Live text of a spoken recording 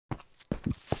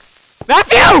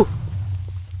Matthew!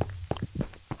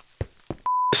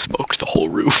 Smoked the whole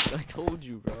roof. I told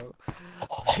you, bro.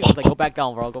 I was like, go back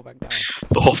down, bro. Go back down.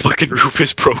 The whole fucking roof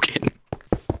is broken.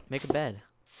 Make a bed.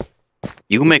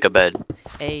 You make a bed.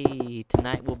 Hey,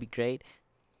 tonight will be great.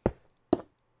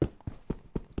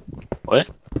 What?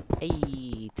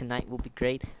 Hey, tonight will be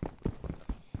great.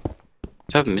 What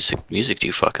type of music do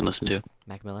you fucking listen to?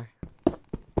 Mac Miller.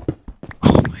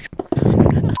 Oh my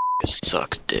god. It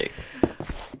sucks dick.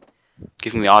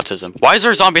 Giving me autism. Why is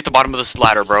there a zombie at the bottom of this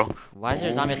ladder, bro? Why is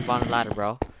there a zombie at the bottom of the ladder,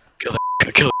 bro? Kill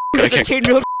it. Kill it. I It's a can't chain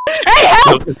real. Hey,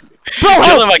 help! Bro, kill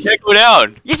help! him. I can't go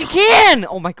down. Yes, you can!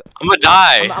 Oh my god. I'm gonna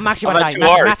die. I'm actually about to too die.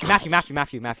 hard.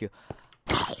 Matthew.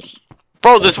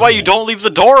 Bro, this is why you don't leave the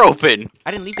door open.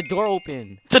 I didn't leave the door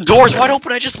open. The door's wide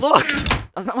open. I just looked.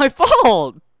 That's not my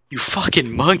fault. You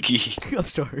fucking monkey. I'm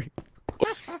sorry.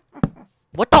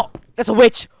 What the? That's a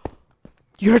witch.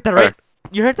 You heard that, right?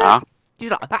 You heard that? Huh? She's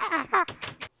like, ah.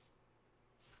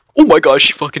 Oh my god,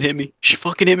 she fucking hit me. She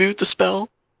fucking hit me with the spell.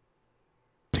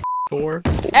 Door.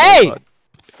 Oh Hey!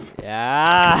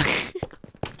 Yeah.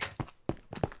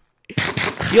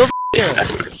 You'll here.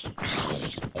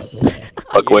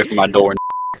 Fuck away from my door.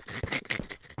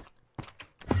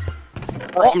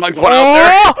 Oh, I'm not going out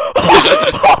there.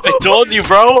 I told you,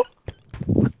 bro.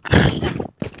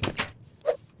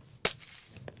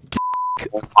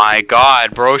 Oh my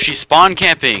god, bro, she's spawn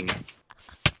camping.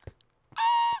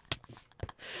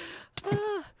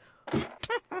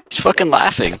 She's fucking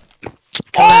laughing.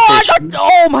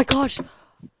 Oh my gosh!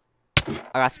 I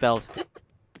got spelled.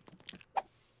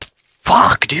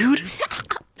 Fuck, dude.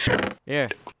 Here.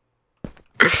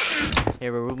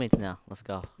 Here, we're roommates now. Let's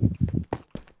go.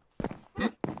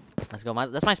 Let's go.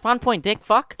 That's my spawn point, dick.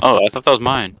 Fuck. Oh, I thought that was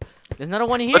mine. There's another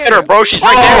one here. Look at her, bro. She's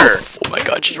right there. Oh my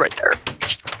god, she's right there.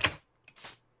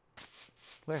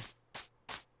 Where?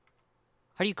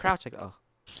 How do you crouch like? Oh.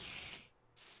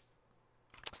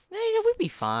 Hey, we'd be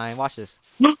fine. Watch this.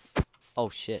 Oh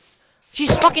shit.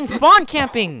 She's fucking spawn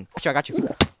camping. Sure, I got you.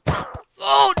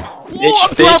 Oh, Bitch,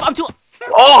 I'm 12. I'm 12.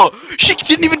 Oh, she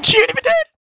didn't even dead.